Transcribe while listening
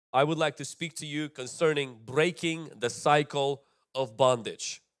I would like to speak to you concerning breaking the cycle of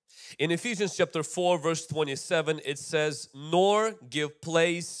bondage. In Ephesians chapter 4 verse 27 it says, "Nor give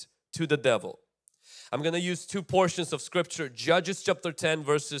place to the devil." I'm going to use two portions of scripture, Judges chapter 10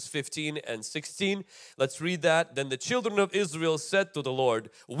 verses 15 and 16. Let's read that. "Then the children of Israel said to the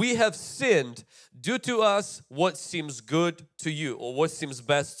Lord, 'We have sinned. Do to us what seems good to you,'" or what seems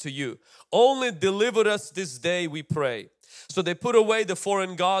best to you. "Only deliver us this day, we pray." So they put away the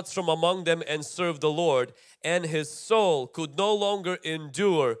foreign gods from among them and served the Lord, and his soul could no longer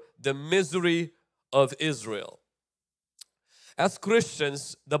endure the misery of Israel. As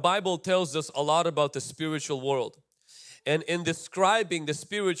Christians, the Bible tells us a lot about the spiritual world. And in describing the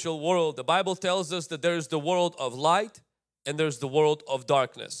spiritual world, the Bible tells us that there is the world of light and there's the world of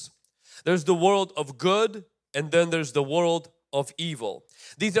darkness. There's the world of good and then there's the world of evil.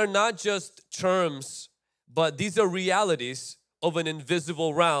 These are not just terms, but these are realities of an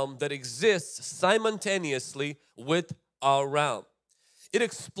invisible realm that exists simultaneously with our realm. It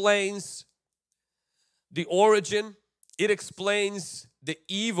explains the origin. It explains the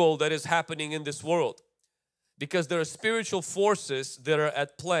evil that is happening in this world, because there are spiritual forces that are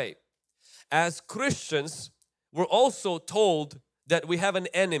at play. As Christians, we're also told that we have an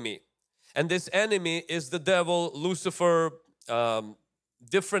enemy, and this enemy is the devil, Lucifer.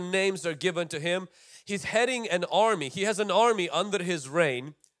 Different names are given to him. He's heading an army. He has an army under his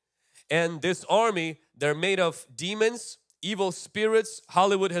reign, and this army, they're made of demons, evil spirits.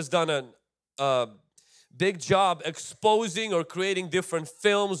 Hollywood has done a big job exposing or creating different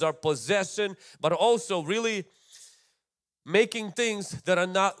films or possession, but also really making things that are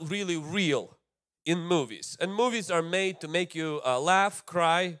not really real in movies. And movies are made to make you laugh,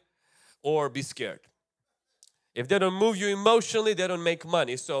 cry, or be scared. If they don't move you emotionally, they don't make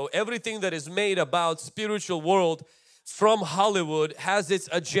money. So everything that is made about spiritual world from Hollywood has its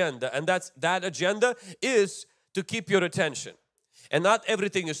agenda, and that agenda is to keep your attention. And not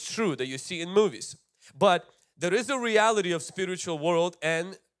everything is true that you see in movies. But there is a reality of spiritual world,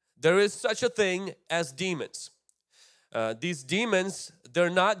 and there is such a thing as demons. These demons, they're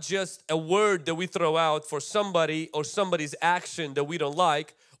not just a word that we throw out for somebody or somebody's action that we don't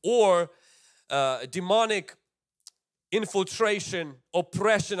like, or demonic infiltration,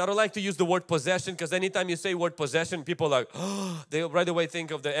 oppression. I don't like to use the word possession, because anytime you say word possession, people are like, oh, they right away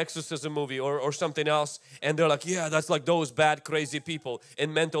think of the exorcism movie or something else, and they're like, yeah, that's like those bad crazy people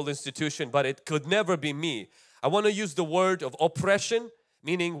in mental institution, but it could never be me. I want to use the word of oppression,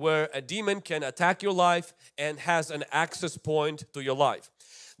 meaning where a demon can attack your life and has an access point to your life.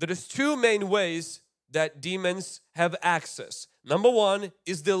 There is two main ways that demons have access. Number one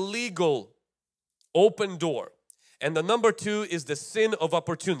is the legal open door. And the number two is the sin of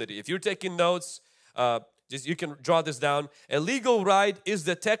opportunity. If you're taking notes, you can draw this down. A legal right is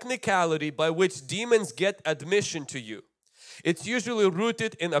the technicality by which demons get admission to you. It's usually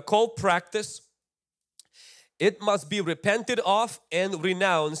rooted in occult practice. It must be repented of and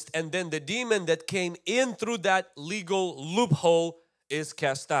renounced, and then the demon that came in through that legal loophole is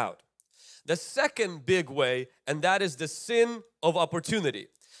cast out. The second big way, and that is the sin of opportunity.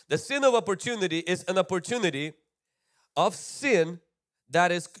 The sin of opportunity is an opportunity of sin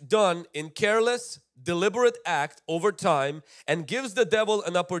that is done in careless, deliberate act over time and gives the devil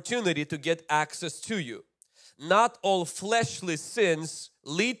an opportunity to get access to you. Not all fleshly sins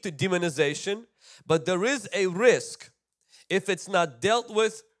lead to demonization, but there is a risk if it's not dealt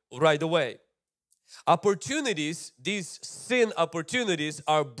with right away. Opportunities, these sin opportunities,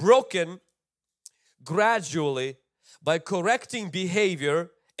 are broken gradually by correcting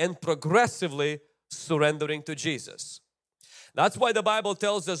behavior and progressively surrendering to Jesus. That's why the Bible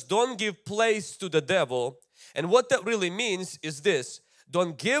tells us don't give place to the devil. And what that really means is this: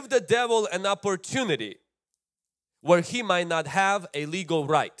 don't give the devil an opportunity where he might not have a legal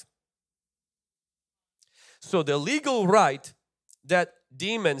right. So the legal right that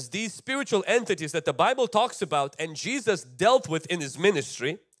demons, these spiritual entities that the Bible talks about and Jesus dealt with in His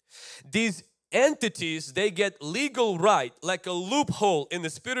ministry, these entities, they get legal right, like a loophole in the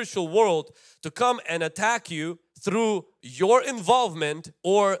spiritual world, to come and attack you through your involvement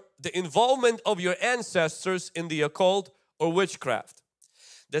or the involvement of your ancestors in the occult or witchcraft.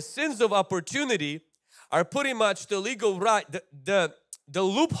 The sins of opportunity are pretty much the legal right, the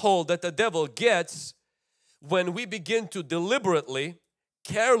loophole that the devil gets when we begin to deliberately,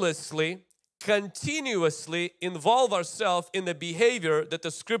 carelessly, continuously involve ourselves in the behavior that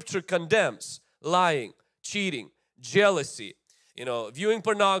the scripture condemns: lying, cheating, jealousy, viewing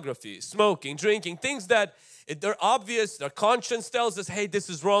pornography, smoking, drinking, things that They're obvious. Their conscience tells us, hey, this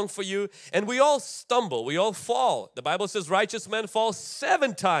is wrong for you. And we all stumble. We all fall. The Bible says righteous men fall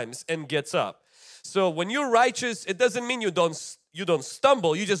 7 times and gets up. So when you're righteous, it doesn't mean you don't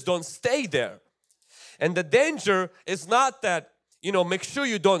stumble. You just don't stay there. And the danger is not that, make sure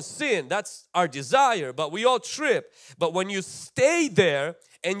you don't sin. That's our desire. But we all trip. But when you stay there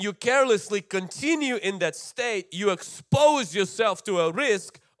and you carelessly continue in that state, you expose yourself to a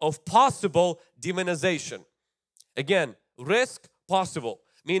risk of possible demonization. Again, risk possible,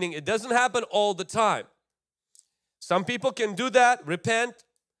 meaning it doesn't happen all the time. Some people can do that, repent,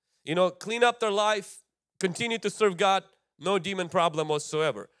 clean up their life, continue to serve God, no demon problem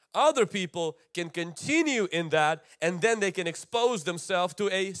whatsoever. Other people can continue in that, and then they can expose themselves to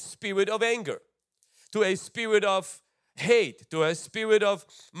a spirit of anger, to a spirit of hate, to a spirit of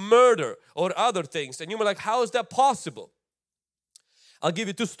murder or other things. And you're like, how is that possible? I'll give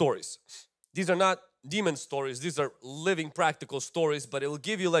you 2 stories. These are not demon stories. These are living practical stories, but it will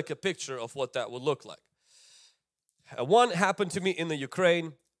give you like a picture of what that would look like. One happened to me in the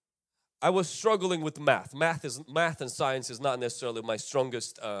Ukraine. I was struggling with math. Math and science is not necessarily my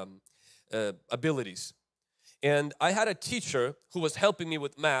strongest abilities. And I had a teacher who was helping me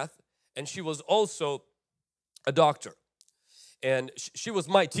with math, and she was also a doctor. And she was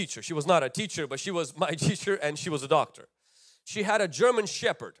my teacher. She was not a teacher, but she was my teacher, and she was a doctor. She had a German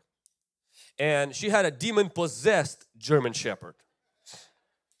shepherd, and she had a demon-possessed German shepherd.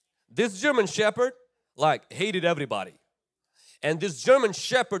 This German shepherd hated everybody. And this German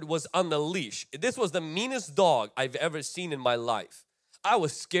shepherd was on the leash. This was the meanest dog I've ever seen in my life. I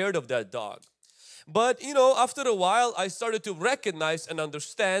was scared of that dog. But after a while I started to recognize and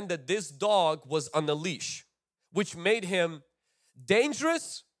understand that this dog was on the leash, which made him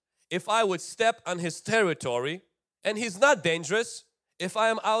dangerous if I would step on his territory, and he's not dangerous if I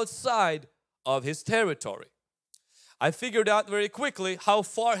am outside of his territory. I figured out very quickly how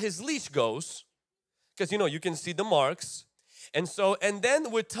far his leash goes, because you can see the marks. And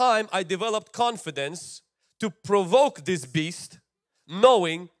then with time I developed confidence to provoke this beast,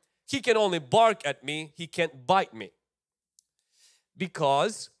 knowing he can only bark at me, he can't bite me,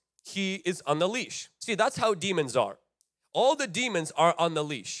 because he is on the leash. See, that's how demons are. All the demons are on the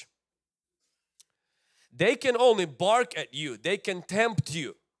leash. They can only bark at you, they can tempt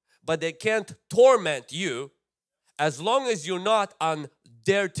you, but they can't torment you as long as you're not on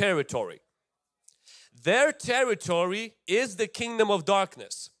their territory. Their territory is the kingdom of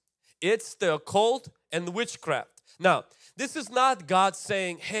darkness. It's the occult and witchcraft. Now, this is not God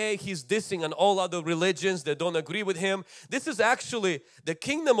saying, hey, He's dissing on all other religions that don't agree with Him. This is actually the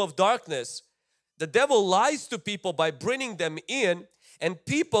kingdom of darkness. The devil lies to people by bringing them in, and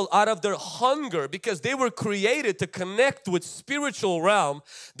people out of their hunger, because they were created to connect with spiritual realm.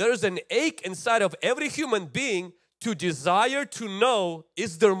 There's an ache inside of every human being to desire to know,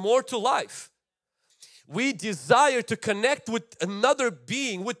 is there more to life? We desire to connect with another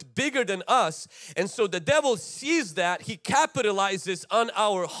being, with bigger than us. And so the devil sees that, he capitalizes on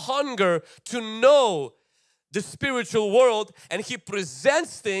our hunger to know the spiritual world, and he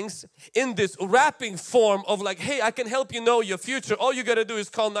presents things in this wrapping form of like, hey, I can help you know your future. All you got to do is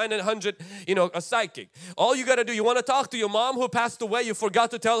call 900, a psychic. All you got to do, you want to talk to your mom who passed away, you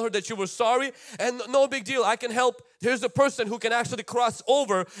forgot to tell her that you were sorry, and no big deal, I can help. Here's a person who can actually cross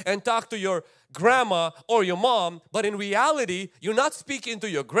over and talk to your grandma or your mom. But in reality, you're not speaking to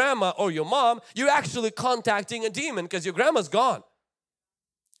your grandma or your mom, you're actually contacting a demon, because your grandma's gone.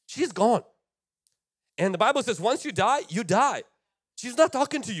 She's gone. And the Bible says once you die, you die. She's not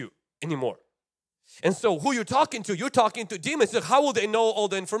talking to you anymore. And so who you're talking to demons. So how will they know all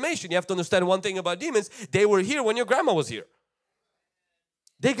the information? You have to understand one thing about demons. They were here when your grandma was here.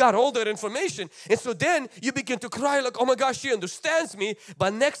 They got all that information. And so then you begin to cry like, oh my gosh, she understands me.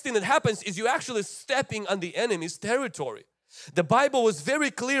 But next thing that happens is you're actually stepping on the enemy's territory. The Bible was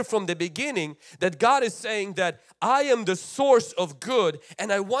very clear from the beginning that God is saying that I am the source of good,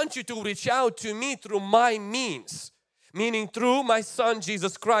 and I want you to reach out to me through my means, meaning through my Son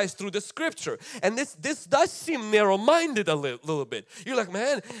Jesus Christ, through the Scripture. And this does seem narrow-minded a little bit. You're like,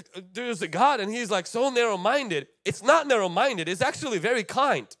 man, there's a God and He's like so narrow-minded. It's not narrow-minded, it's actually very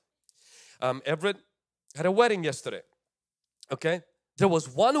kind. Everett had a wedding yesterday, okay? There was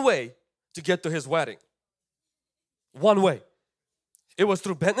one way to get to his wedding. One way. It was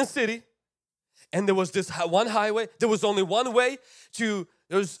through Benton City, and there was this one highway. There was only one way to,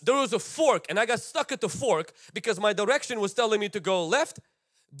 there was a fork, and I got stuck at the fork because my direction was telling me to go left,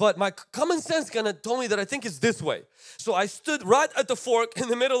 but my common sense kind of told me that I think it's this way. So I stood right at the fork in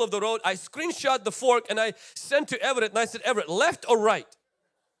the middle of the road. I screenshot the fork and I sent to Everett, and I said, Everett, left or right?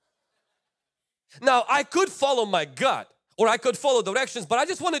 Now, I could follow my gut or I could follow directions, but I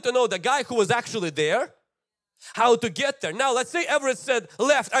just wanted to know the guy who was actually there, how to get there. Now, let's say Everett said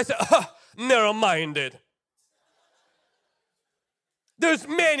left. I said, narrow-minded. There's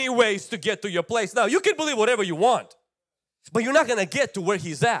many ways to get to your place. Now, you can believe whatever you want, but you're not going to get to where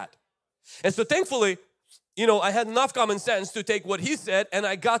he's at. And so thankfully, you know, I had enough common sense to take what he said and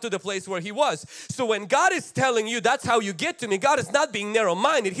I got to the place where he was. So when God is telling you that's how you get to me, God is not being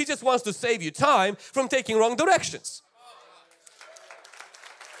narrow-minded. He just wants to save you time from taking wrong directions.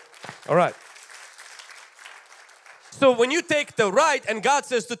 All right. So when you take the right and God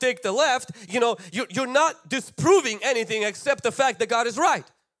says to take the left, you know, you're not disproving anything except the fact that God is right.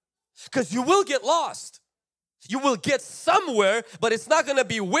 Because you will get lost. You will get somewhere, but it's not going to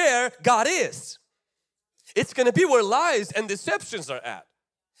be where God is. It's going to be where lies and deceptions are at.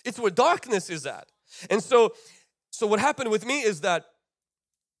 It's where darkness is at. And so what happened with me is that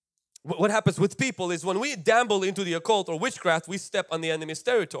what happens with people is when we dabble into the occult or witchcraft, we step on the enemy's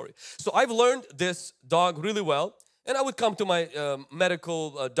territory. So I've learned this dog really well, and I would come to my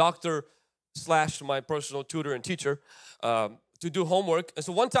medical doctor / my personal tutor and teacher to do homework. And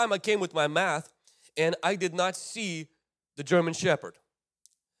so one time I came with my math and I did not see the German Shepherd.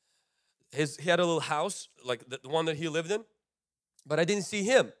 He had a little house like the one that he lived in, but I didn't see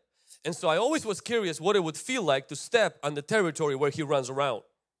him. And so I always was curious what it would feel like to step on the territory where he runs around.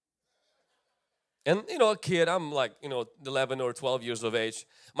 And you know, a kid, I'm like, you know, 11 or 12 years of age.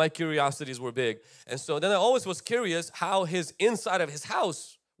 My curiosities were big. And so then I always was curious how his inside of his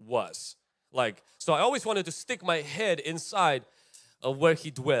house was. Like, so I always wanted to stick my head inside of where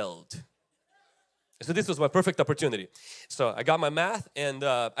he dwelled. So this was my perfect opportunity. So I got my math and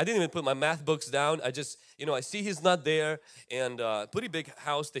I didn't even put my math books down. I just, you know, I see he's not there and pretty big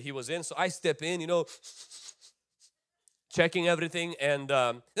house that he was in. So I step in, you know, checking everything and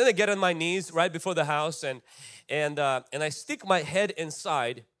then I get on my knees right before the house and I stick my head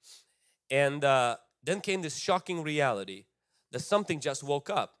inside and then came this shocking reality that something just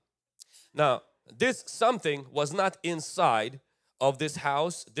woke up. Now, this something was not inside of this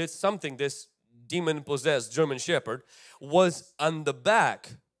house. This demon-possessed German Shepherd was on the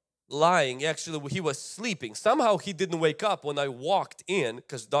back lying. Actually, he was sleeping. Somehow he didn't wake up when I walked in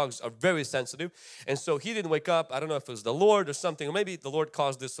because dogs are very sensitive. And so he didn't wake up. I don't know if it was the Lord or something. Or maybe the Lord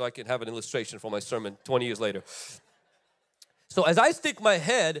caused this so I can have an illustration for my sermon 20 years later. So as I stick my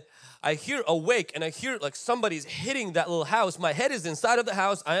head, I hear awake and I hear like somebody's hitting that little house. My head is inside of the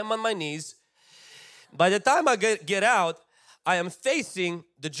house. I am on my knees. By the time I get out, I am facing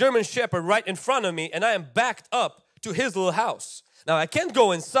the German Shepherd right in front of me and I am backed up to his little house. Now I can't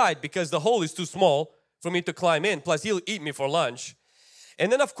go inside because the hole is too small for me to climb in, plus he'll eat me for lunch.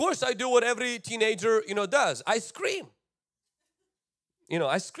 And then of course I do what every teenager, you know, does. I scream. You know,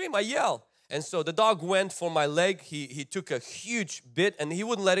 I scream, I yell. And so the dog went for my leg. He took a huge bit and he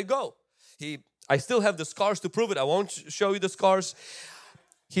wouldn't let it go. I still have the scars to prove it. I won't show you the scars.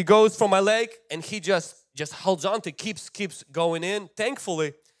 He goes for my leg and he just holds on to, keeps going in.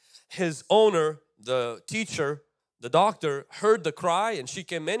 Thankfully, his owner, the teacher, the doctor heard the cry and she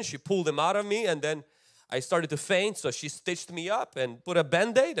came in, she pulled him out of me and then I started to faint, so she stitched me up and put a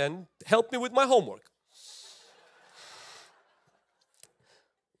band-aid and helped me with my homework.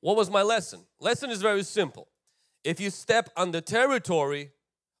 What was my lesson? Lesson is very simple. If you step on the territory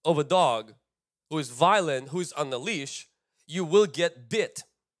of a dog who is violent, who is on the leash, you will get bit,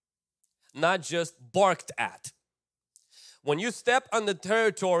 not just barked at. When you step on the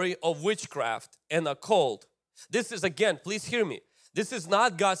territory of witchcraft and occult, this is, again, please hear me. This is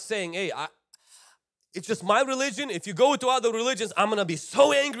not God saying, hey, it's just my religion. If you go to other religions, I'm going to be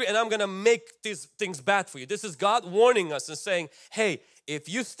so angry and I'm going to make these things bad for you. This is God warning us and saying, hey, if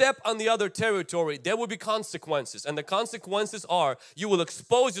you step on the other territory, there will be consequences. And the consequences are you will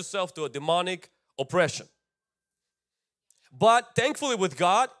expose yourself to a demonic oppression. But thankfully with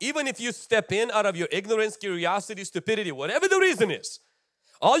God, even if you step in out of your ignorance, curiosity, stupidity, whatever the reason is,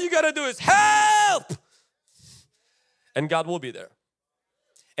 all you got to do is help! And God will be there.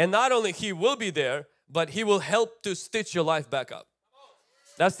 And not only He will be there, but He will help to stitch your life back up.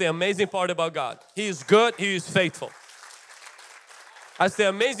 That's the amazing part about God. He is good, He is faithful. That's the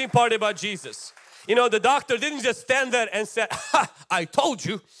amazing part about Jesus. You know, the doctor didn't just stand there and say, ha, I told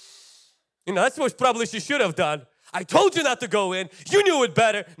you. You know, that's what probably she should have done. I told you not to go in. You knew it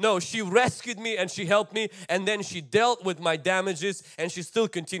better. No, she rescued me and she helped me, and then she dealt with my damages and she still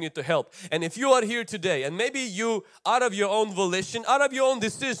continued to help. And if you are here today and maybe you, out of your own volition, out of your own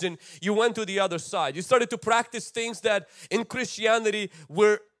decision, you went to the other side. You started to practice things that in Christianity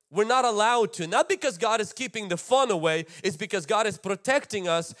were we're not allowed to. Not because God is keeping the fun away, it's because God is protecting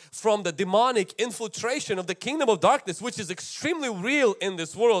us from the demonic infiltration of the kingdom of darkness, which is extremely real in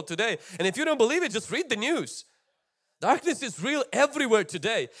this world today. And if you don't believe it, just read the news. Darkness is real everywhere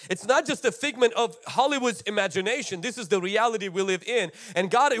today. It's not just a figment of Hollywood's imagination. This is the reality we live in.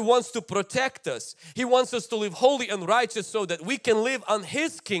 And God wants to protect us. He wants us to live holy and righteous so that we can live on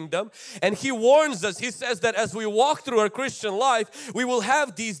His kingdom. And He warns us. He says that as we walk through our Christian life, we will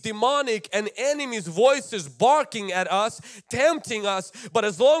have these demonic and enemies' voices barking at us, tempting us. But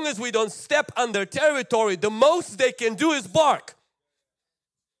as long as we don't step on their territory, the most they can do is bark.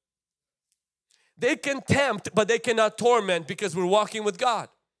 They can tempt, but they cannot torment because we're walking with God.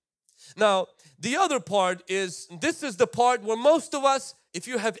 Now, the other part is, this is the part where most of us, if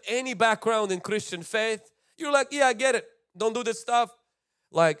you have any background in Christian faith, you're like, yeah, I get it. Don't do this stuff.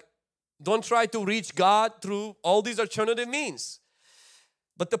 Like, don't try to reach God through all these alternative means.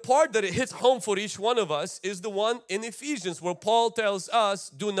 But the part that it hits home for each one of us is the one in Ephesians where Paul tells us,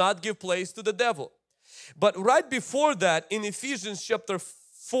 do not give place to the devil. But right before that, in Ephesians chapter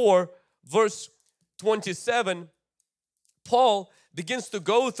 4, verse 27, Paul begins to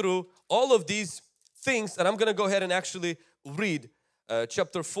go through all of these things, and I'm going to go ahead and actually read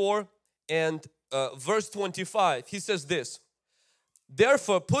chapter 4 and verse 25. He says this,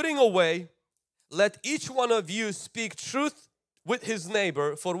 therefore putting away, let each one of you speak truth with his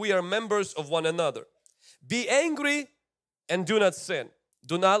neighbor, for we are members of one another. Be angry and do not sin.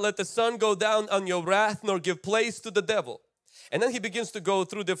 Do not let the sun go down on your wrath, nor give place to the devil. And then he begins to go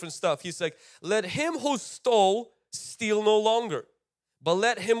through different stuff. He's like, let him who stole steal no longer, but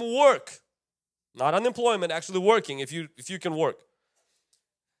let him work. Not unemployment, actually working if you can work.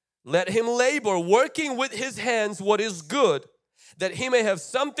 Let him labor, working with his hands what is good, that he may have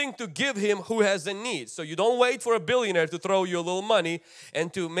something to give him who has a need. So you don't wait for a billionaire to throw you a little money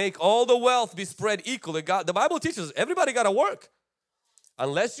and to make all the wealth be spread equally. God, the Bible teaches everybody got to work.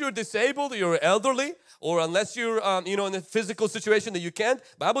 Unless you're disabled, you're elderly, or unless you're in a physical situation that you can't,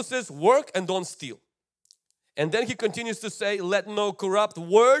 Bible says work and don't steal. And then he continues to say, let no corrupt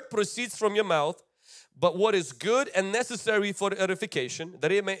word proceeds from your mouth, but what is good and necessary for edification,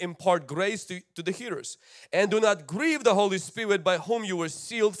 that it may impart grace to the hearers. And do not grieve the Holy Spirit, by whom you were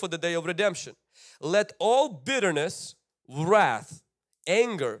sealed for the day of redemption. Let all bitterness, wrath,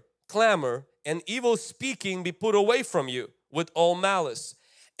 anger, clamor, and evil speaking be put away from you, with all malice,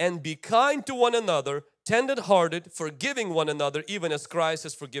 and be kind to one another, tender-hearted, forgiving one another, even as Christ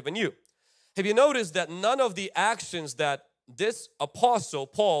has forgiven you. Have you noticed that none of the actions that this apostle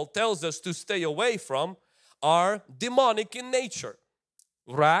Paul tells us to stay away from are demonic in nature?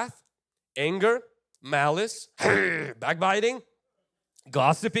 Wrath, anger, malice, backbiting,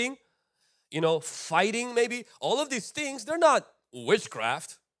 gossiping, fighting maybe. All of these things, they're not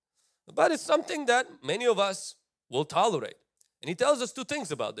witchcraft, but it's something that many of us will tolerate. And he tells us two things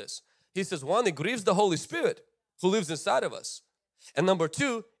about this. He says, one, it grieves the Holy Spirit who lives inside of us. And number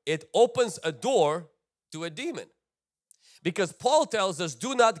two, it opens a door to a demon. Because Paul tells us,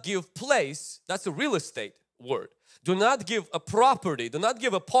 do not give place, that's a real estate word. Do not give a property, do not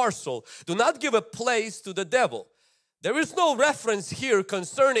give a parcel, do not give a place to the devil. There is no reference here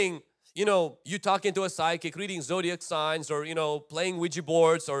concerning you talking to a psychic, reading zodiac signs, or playing Ouija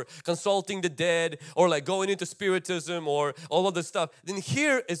boards, or consulting the dead, or like going into spiritism, or all of this stuff. Then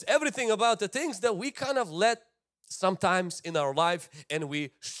here is everything about the things that we kind of let sometimes in our life and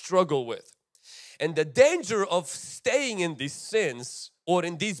we struggle with. And the danger of staying in these sins or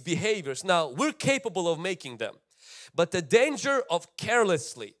in these behaviors, now we're capable of making them, but the danger of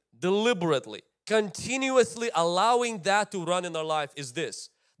carelessly, deliberately, continuously allowing that to run in our life is this.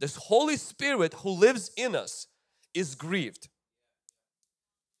 This Holy Spirit who lives in us is grieved.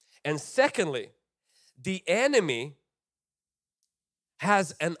 And secondly, the enemy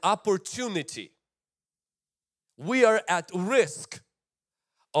has an opportunity. We are at risk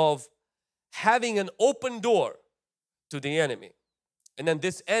of having an open door to the enemy. And then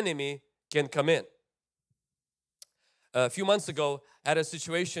this enemy can come in. A few months ago, I had a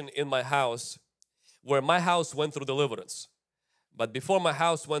situation in my house where my house went through deliverance. But before my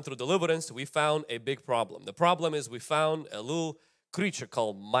house went through deliverance, we found a big problem. The problem is we found a little creature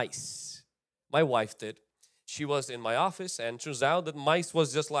called mice. My wife did. She was in my office, and it turns out that mice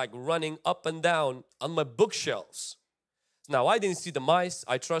was just like running up and down on my bookshelves. Now, I didn't see the mice.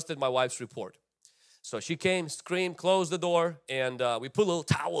 I trusted my wife's report. So she came, screamed, closed the door, and we put little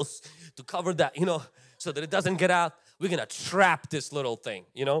towels to cover that, so that it doesn't get out. We're going to trap this little thing,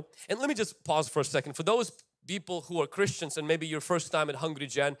 And let me just pause for a second. For those people who are Christians and maybe your first time at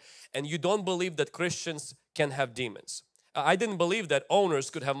HungryGen and you don't believe that Christians can have demons, I didn't believe that owners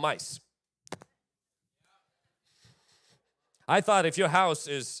could have mice. I thought if your house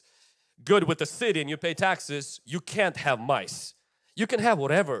is good with the city and you pay taxes, you can't have mice. You can have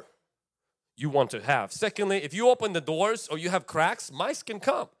whatever you want to have. Secondly, if you open the doors or you have cracks, mice can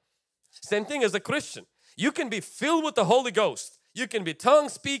come. Same thing as a Christian. You can be filled with the Holy Ghost. You can be tongue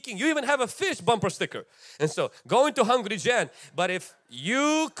speaking. You even have a fish bumper sticker. And so going to HungryGen. But if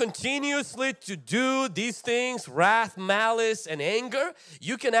you continuously to do these things, wrath, malice and anger,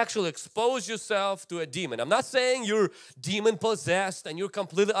 you can actually expose yourself to a demon. I'm not saying you're demon possessed and you're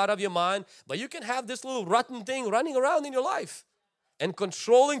completely out of your mind, but you can have this little rotten thing running around in your life and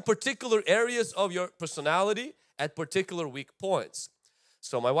controlling particular areas of your personality at particular weak points.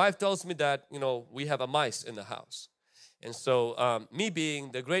 So my wife tells me that, we have a mice in the house. And so me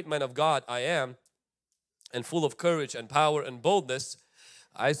being the great man of God I am, and full of courage and power and boldness,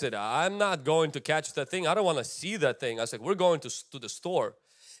 I said, I'm not going to catch that thing. I don't want to see that thing. I said, we're going to the store.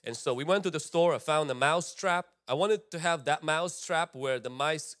 And so we went to the store. I found a mouse trap. I wanted to have that mouse trap where the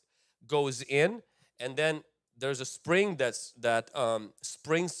mice goes in, and then there's a spring that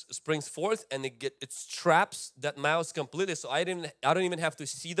springs forth, and it traps that mouse completely. So I don't even have to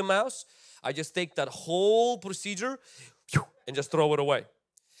see the mouse. I just take that whole procedure and just throw it away.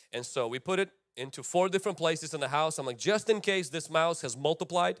 And so we put it into 4 different places in the house. I'm like, just in case this mouse has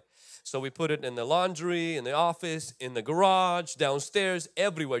multiplied. So we put it in the laundry, in the office, in the garage, downstairs,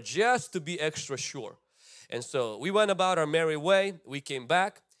 everywhere, just to be extra sure. And so we went about our merry way. We came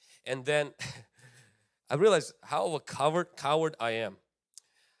back, and then I realized how of a coward I am.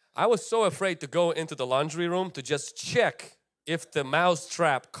 I was so afraid to go into the laundry room to just check if the mouse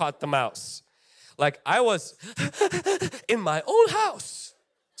trap caught the mouse. Like I was in my own house,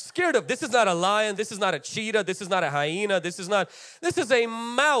 scared of. This is not a lion, this is not a cheetah, this is not a hyena, this is a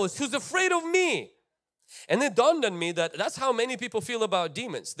mouse who's afraid of me. And it dawned on me that that's how many people feel about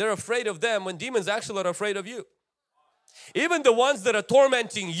demons. They're afraid of them when demons actually are afraid of you. Even the ones that are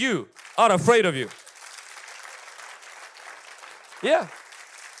tormenting you are afraid of you. Yeah.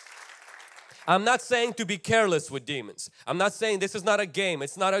 I'm not saying to be careless with demons. I'm not saying this is not a game.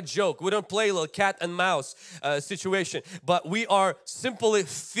 It's not a joke. We don't play a little cat and mouse situation. But we are simply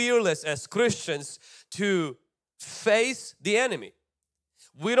fearless as Christians to face the enemy.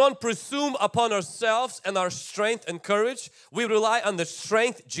 We don't presume upon ourselves and our strength and courage. We rely on the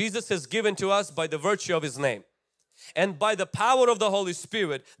strength Jesus has given to us by the virtue of His name and by the power of the Holy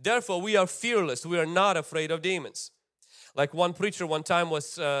Spirit. Therefore, we are fearless. We are not afraid of demons. Like one preacher one time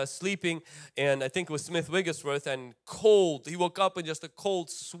was sleeping, and I think it was Smith Wigglesworth, and cold. He woke up in just a cold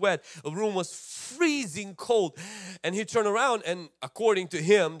sweat. The room was freezing cold, and he turned around, and according to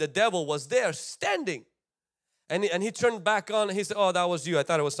him, the devil was there standing. And he turned back on, and he said, "Oh, that was you. I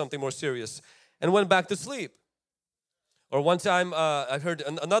thought it was something more serious," and went back to sleep. Or one time I heard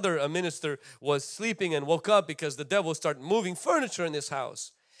another minister was sleeping and woke up because the devil started moving furniture in his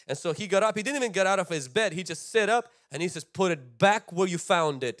house. And so he got up. He didn't even get out of his bed. He just sat up and he says, "Put it back where you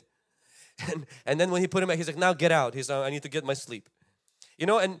found it." And then when he put it back, he's like, "Now get out." He's like, "I need to get my sleep."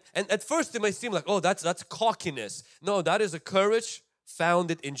 And at first it may seem like, oh, that's cockiness. No, that is a courage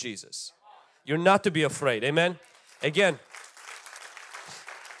founded in Jesus. You're not to be afraid. Amen. Again,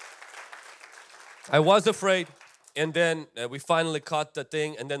 I was afraid, and then we finally caught the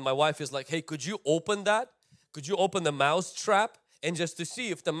thing, and then my wife is like, "Hey, could you open that? Could you open the mouse trap?" And just to see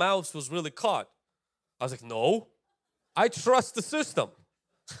if the mouse was really caught. I was like, "No, I trust the system."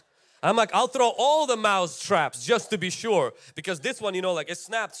 I'm like, I'll throw all the mouse traps just to be sure, because this one, like it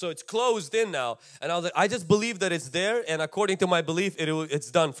snapped, so it's closed in now. And I was like, I just believe that it's there, and according to my belief, it's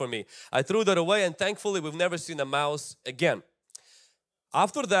done for me. I threw that away, and thankfully we've never seen a mouse again.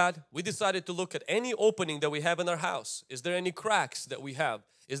 After that, we decided to look at any opening that we have in our house. Is there any cracks that we have?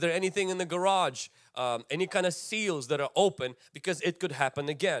 Is there anything in the garage? Any kind of seals that are open, because it could happen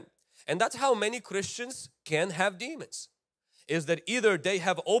again. And that's how many Christians can have demons. Is that either they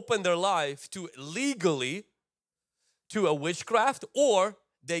have opened their life to legally to a witchcraft, or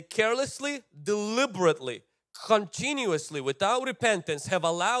they carelessly, deliberately, continuously, without repentance have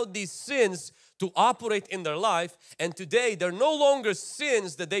allowed these sins to operate in their life, and today they're no longer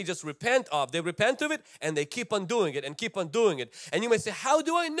sins that they just repent of. They repent of it and they keep on doing it and keep on doing it. And you may say, how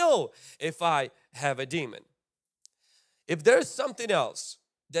do I know if I have a demon? If there's something else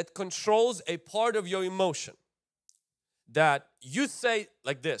that controls a part of your emotion, that you say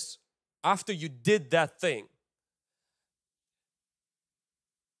like this, after you did that thing,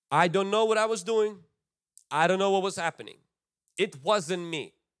 I don't know what I was doing, I don't know what was happening, it wasn't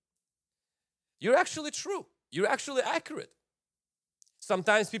me. You're actually true. You're actually accurate.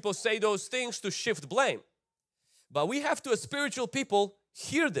 Sometimes people say those things to shift blame. But we have to, as spiritual people,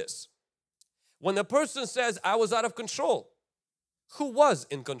 hear this. When a person says, I was out of control, who was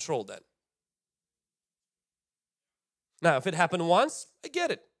in control then? Now, if it happened once, I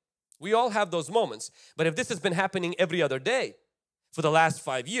get it. We all have those moments. But if this has been happening every other day for the last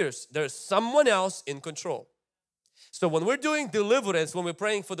 5 years, there's someone else in control. So when we're doing deliverance, when we're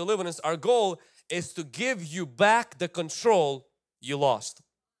praying for deliverance, our goal is to give you back the control you lost.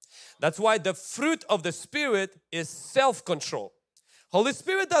 That's why the fruit of the Spirit is self-control. Holy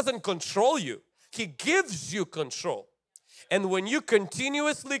Spirit doesn't control you. He gives you control. And when you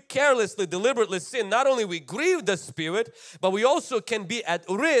continuously, carelessly, deliberately sin, not only we grieve the Spirit, but we also can be at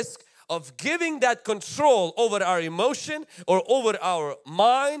risk of giving that control over our emotion or over our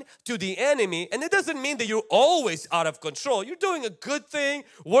mind to the enemy. And it doesn't mean that you're always out of control. You're doing a good thing,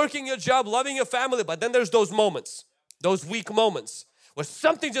 working your job, loving your family, but then there's those moments, those weak moments where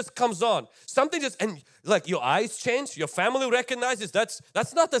something just comes on, something just, and like your eyes change, your family recognizes that's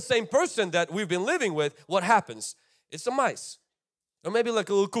not the same person that we've been living with. What happens? It's a mice, or maybe like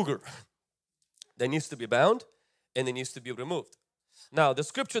a little cougar. That needs to be bound and it needs to be removed. Now, the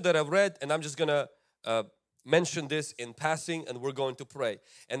scripture that I've read, and I'm just gonna mention this in passing, and we're going to pray.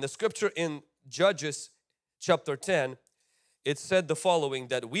 And the scripture in Judges chapter 10, it said the following,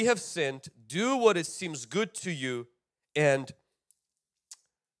 that we have sinned, do what it seems good to you, and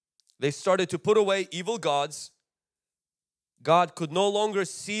they started to put away evil gods. God could no longer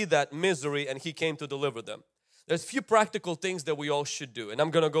see that misery, and He came to deliver them. There's a few practical things that we all should do, and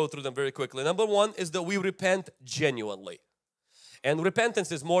I'm going to go through them very quickly. Number one is that we repent genuinely. And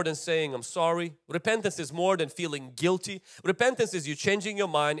repentance is more than saying I'm sorry. Repentance is more than feeling guilty. Repentance is you changing your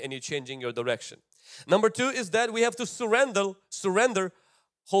mind and you changing your direction. Number two is that we have to surrender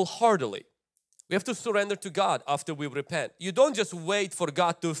wholeheartedly. We have to surrender to God after we repent. You don't just wait for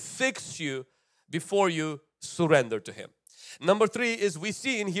God to fix you before you surrender to Him. Number three is we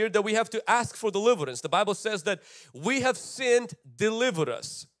see in here that we have to ask for deliverance. The Bible says that we have sinned, deliver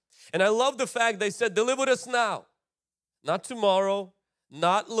us. And I love the fact they said deliver us now. Not tomorrow,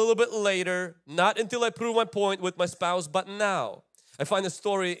 not a little bit later, not until I prove my point with my spouse, but now. I find a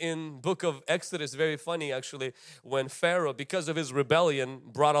story in book of Exodus very funny actually, when Pharaoh, because of his rebellion,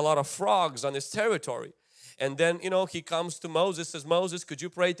 brought a lot of frogs on his territory. And then, he comes to Moses, says, Moses, could you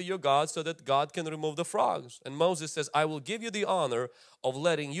pray to your God so that God can remove the frogs? And Moses says, I will give you the honor of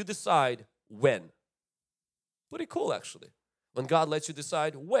letting you decide when. Pretty cool actually, when God lets you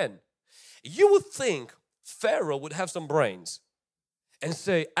decide when. You would think Pharaoh would have some brains and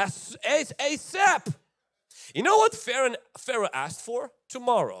say, ASAP. You know what Pharaoh asked for?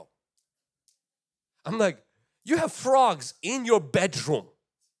 Tomorrow. I'm like, you have frogs in your bedroom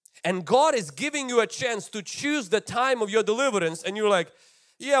and God is giving you a chance to choose the time of your deliverance, and you're like,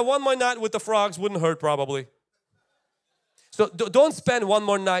 yeah, one more night with the frogs wouldn't hurt probably. So don't spend one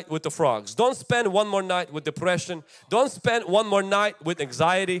more night with the frogs. Don't spend one more night with depression. Don't spend one more night with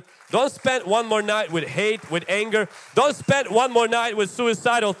anxiety. Don't spend one more night with hate, with anger. Don't spend one more night with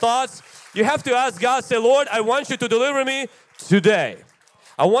suicidal thoughts. You have to ask God, say, Lord, I want you to deliver me today.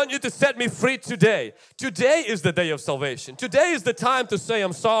 I want you to set me free today. Today is the day of salvation. Today is the time to say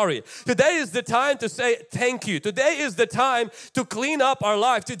I'm sorry. Today is the time to say thank you. Today is the time to clean up our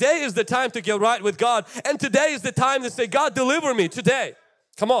life. Today is the time to get right with God. And today is the time to say, God, deliver me today.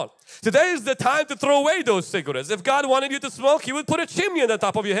 Come on. Today is the time to throw away those cigarettes. If God wanted you to smoke, He would put a chimney on the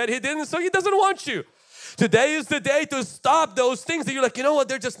top of your head. He didn't, so He doesn't want you. Today is the day to stop those things that you're like, you know what,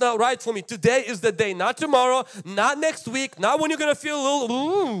 they're just not right for me. Today is the day, not tomorrow, not next week, not when you're going to feel a little,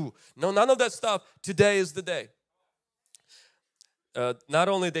 ooh. No, none of that stuff. Today is the day. Not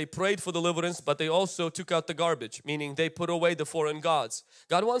only they prayed for deliverance, but they also took out the garbage, meaning they put away the foreign gods.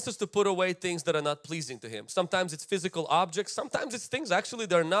 God wants us to put away things that are not pleasing to Him. Sometimes it's physical objects, sometimes it's things actually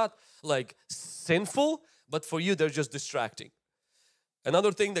they're not like sinful, but for you they're just distracting.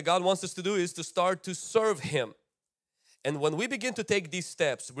 Another thing that God wants us to do is to start to serve Him. And when we begin to take these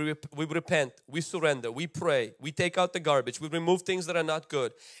steps, we repent, we surrender, we pray, we take out the garbage, we remove things that are not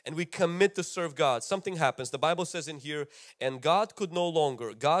good, and we commit to serve God, something happens. The Bible says in here, and God's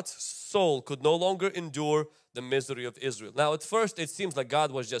soul could no longer endure the misery of Israel. Now at first it seems like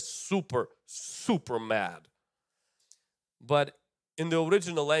God was just super mad. But in the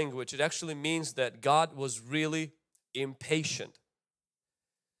original language, it actually means that God was really impatient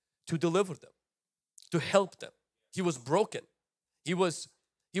to deliver them, to help them. He was broken. He was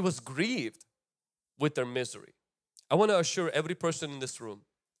grieved with their misery. I want to assure every person in this room,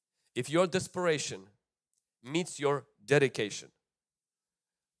 if your desperation meets your dedication,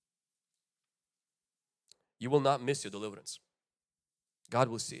 you will not miss your deliverance. God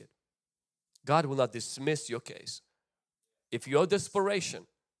will see it. God will not dismiss your case. If your desperation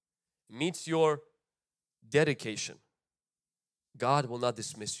meets your dedication, God will not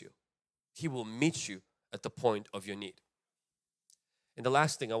dismiss you. He will meet you at the point of your need. And the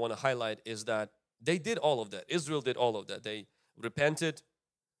last thing I want to highlight is that they did all of that. Israel did all of that. They repented,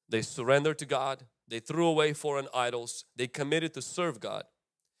 they surrendered to God, they threw away foreign idols, they committed to serve God.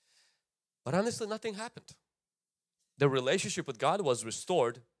 But honestly, nothing happened. Their relationship with God was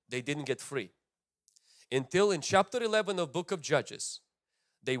restored. They didn't get free. Until in chapter 11 of book of Judges,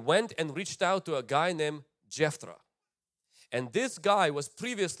 they went and reached out to a guy named Jephthah. And this guy was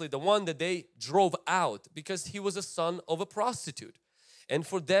previously the one that they drove out because he was a son of a prostitute. And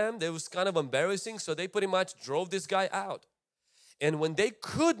for them, it was kind of embarrassing, so they pretty much drove this guy out. And when they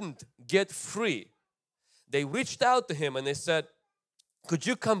couldn't get free, they reached out to him and they said, could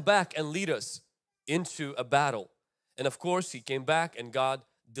you come back and lead us into a battle? And of course, he came back and God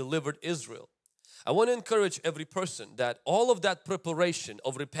delivered Israel. I want to encourage every person that all of that preparation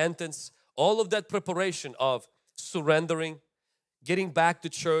of repentance, all of that preparation of surrendering, getting back to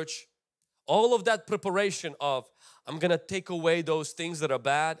church, all of that preparation of I'm going to take away those things that are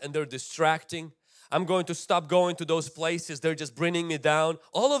bad and they're distracting. I'm going to stop going to those places, they're just bringing me down.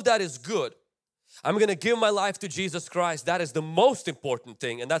 All of that is good. I'm going to give my life to Jesus Christ. That is the most important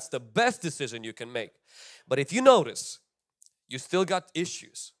thing, and that's the best decision you can make. But if you notice, you still got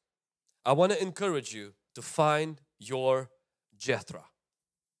issues. I want to encourage you to find your Jephthah.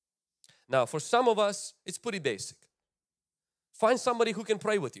 Now, for some of us, it's pretty basic. Find somebody who can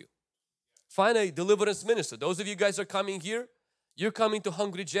pray with you. Find a deliverance minister. Those of you guys are coming here, you're coming to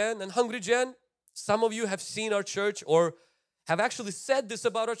HungryGen, and HungryGen, some of you have seen our church or have actually said this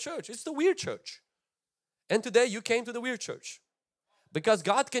about our church. It's the weird church. And today you came to the weird church because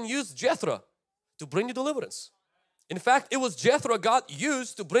God can use Jephthah to bring you deliverance. In fact, it was Jephthah God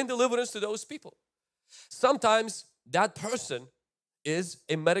used to bring deliverance to those people. Sometimes that person is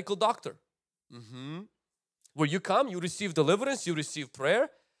a medical doctor. Where you come, you receive deliverance, you receive prayer,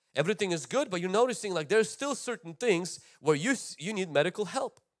 everything is good, but you're noticing like there's still certain things where you need medical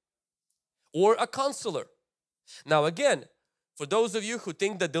help. Or a counselor. Now again, for those of you who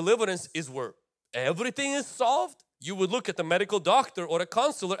think that deliverance is where everything is solved, you would look at the medical doctor or a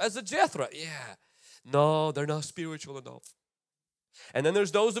counselor as a Jephthah. Yeah, no, they're not spiritual enough. And then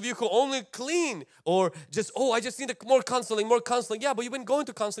there's those of you who only clean or just, oh, I just need more counseling, more counseling. Yeah, but you've been going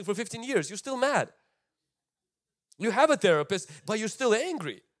to counseling for 15 years. You're still mad. You have a therapist, but you're still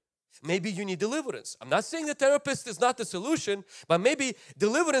angry. Maybe you need deliverance. I'm not saying the therapist is not the solution, but maybe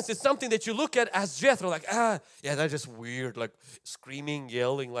deliverance is something that you look at as Jephthah, like, yeah, that's just weird, like screaming,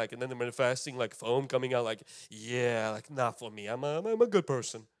 yelling, like, and then they're manifesting like foam coming out, like, yeah, like not for me. I'm a good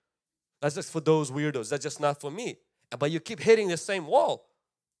person. That's just for those weirdos. That's just not for me. But you keep hitting the same wall.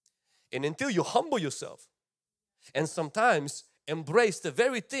 And until you humble yourself and sometimes embrace the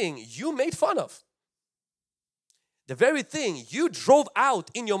very thing you made fun of, the very thing you drove out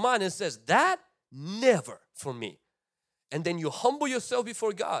in your mind and says, that never for me. And then you humble yourself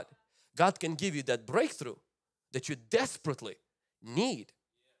before God. God can give you that breakthrough that you desperately need.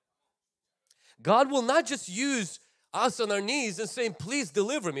 God will not just use us on our knees and saying, please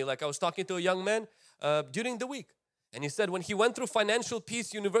deliver me. Like I was talking to a young man during the week. And he said when he went through Financial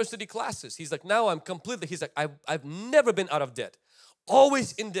Peace University classes, he's like, now I'm completely, he's like, I've never been out of debt.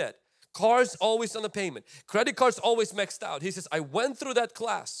 Always in debt. Cars always on the payment. Credit cards always maxed out. He says, I went through that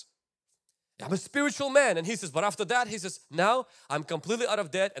class. I'm a spiritual man. And he says, but after that, he says, now I'm completely out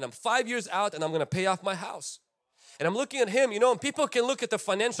of debt and I'm 5 years out and I'm going to pay off my house. And I'm looking at him, you know, and people can look at the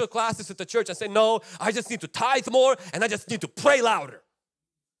financial classes at the church and say, no, I just need to tithe more and I just need to pray louder.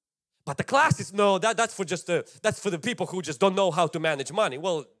 But the classes, no, that's for the people who just don't know how to manage money.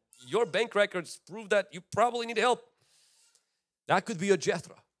 Well, your bank records prove that you probably need help. That could be a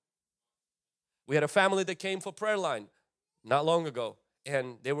Jephthah. We had a family that came for prayer line not long ago,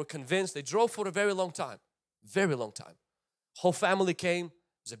 and they were convinced. They drove for a very long time. Whole family came. It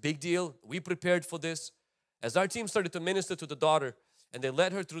was a big deal. We prepared for this. As our team started to minister to the daughter, and they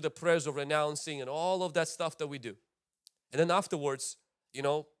led her through the prayers of renouncing and all of that stuff that we do. And then afterwards, you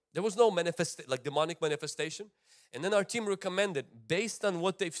know, there was no demonic manifestation. And then our team recommended, based on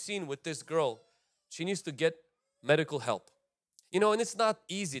what they've seen with this girl, she needs to get medical help. You know, and it's not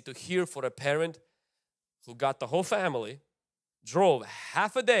easy to hear for a parent who got the whole family, drove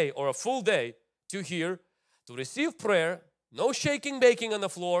half a day or a full day to here to receive prayer, no shaking, baking on the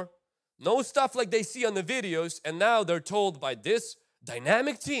floor, no stuff like they see on the videos, and now they're told by this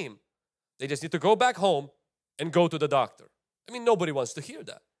dynamic team, they just need to go back home and go to the doctor. I mean, nobody wants to hear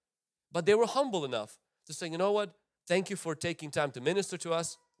that. But they were humble enough to say, you know what, thank you for taking time to minister to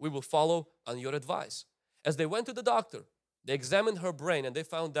us. we will follow on your advice. As they went to the doctor, they examined her brain and they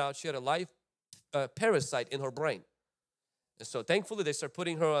found out she had a live parasite in her brain. And so thankfully they start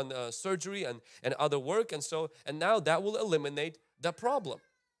putting her on surgery and other work, and now that will eliminate the problem.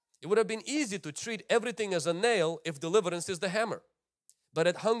 It would have been easy to treat everything as a nail if deliverance is the hammer. But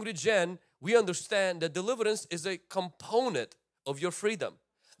at HungryGen, we understand that deliverance is a component of your freedom.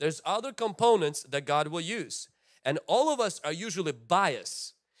 There's other components that God will use. And all of us are usually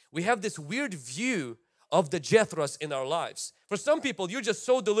biased. We have this weird view of the Jethros in our lives. For some people, you're just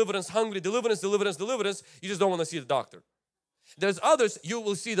so deliverance hungry, deliverance, you just don't want to see the doctor. There's others, you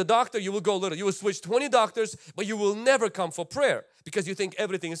will see the doctor, you will go little, you will switch 20 doctors, but you will never come for prayer because you think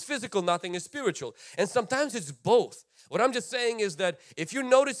everything is physical, nothing is spiritual. And sometimes it's both. What I'm just saying is that if you're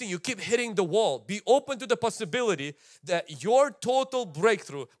noticing you keep hitting the wall, be open to the possibility that your total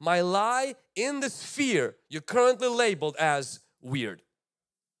breakthrough might lie in the sphere you're currently labeled as weird.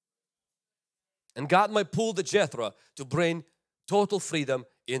 And God might pull the Jethro to bring total freedom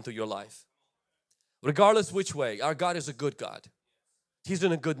into your life. Regardless which way, our God is a good God. He's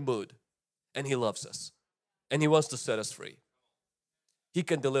in a good mood and He loves us and He wants to set us free. He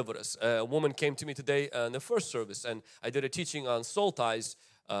can deliver us. A woman came to me today in the first service, and I did a teaching on soul ties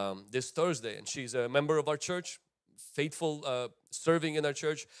this Thursday, and she's a member of our church, faithful serving in our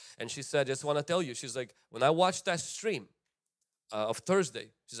church, and she said, just want to tell you, she's like, when I watched that stream of Thursday,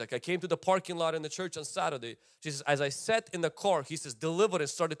 she's like, I came to the parking lot in the church on Saturday. She says, as I sat in the car, he says,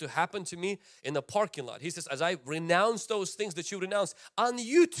 deliverance started to happen to me in the parking lot. He says, as I renounced those things that you renounced on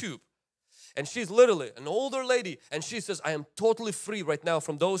YouTube. And she's literally an older lady, and she says, I am totally free right now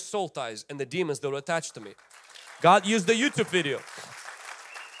from those soul ties and the demons that were attached to me. God used the YouTube video.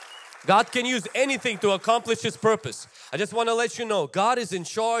 God can use anything to accomplish His purpose. I just want to let you know, God is in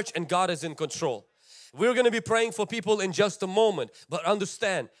charge and God is in control. We're going to be praying for people in just a moment, but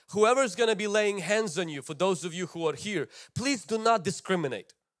understand, whoever is going to be laying hands on you, for those of you who are here, please do not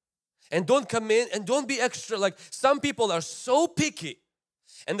discriminate. And don't come in and don't be extra. Like, some people are so picky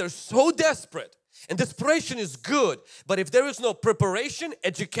and they're so desperate, and desperation is good, but if there is no preparation,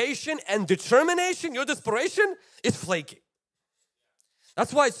 education and determination, your desperation is flaky.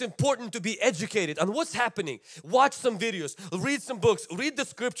 That's why it's important to be educated on what's happening. Watch some videos, read some books, read the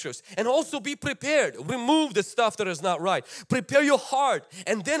scriptures, and also be prepared. Remove the stuff that is not right. Prepare your heart,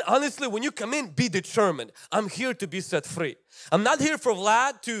 and then honestly, when you come in, be determined. I'm here to be set free. I'm not here for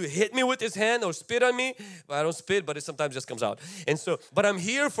Vlad to hit me with his hand or spit on me. Well, I don't spit, but it sometimes just comes out. And so, but I'm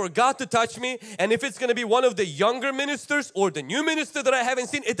here for God to touch me, and if it's going to be one of the younger ministers or the new minister that I haven't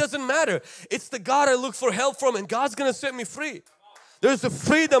seen, it doesn't matter. It's the God I look for help from, and God's going to set me free. There's a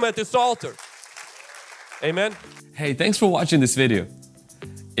freedom at this altar. Amen. Hey, thanks for watching this video.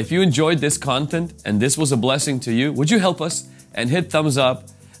 If you enjoyed this content and this was a blessing to you, would you help us and hit thumbs up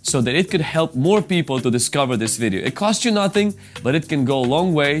so that it could help more people to discover this video? It costs you nothing, but it can go a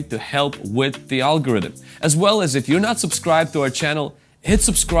long way to help with the algorithm. As well as if you're not subscribed to our channel, hit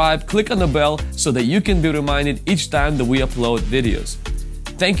subscribe, click on the bell so that you can be reminded each time that we upload videos.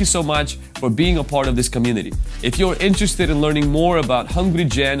 Thank you so much for being a part of this community. If you're interested in learning more about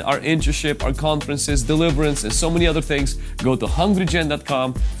HungryGen, our internship, our conferences, deliverance, and so many other things, go to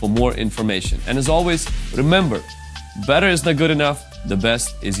HungryGen.com for more information. And as always, remember, better is not good enough, the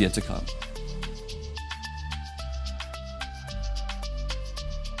best is yet to come.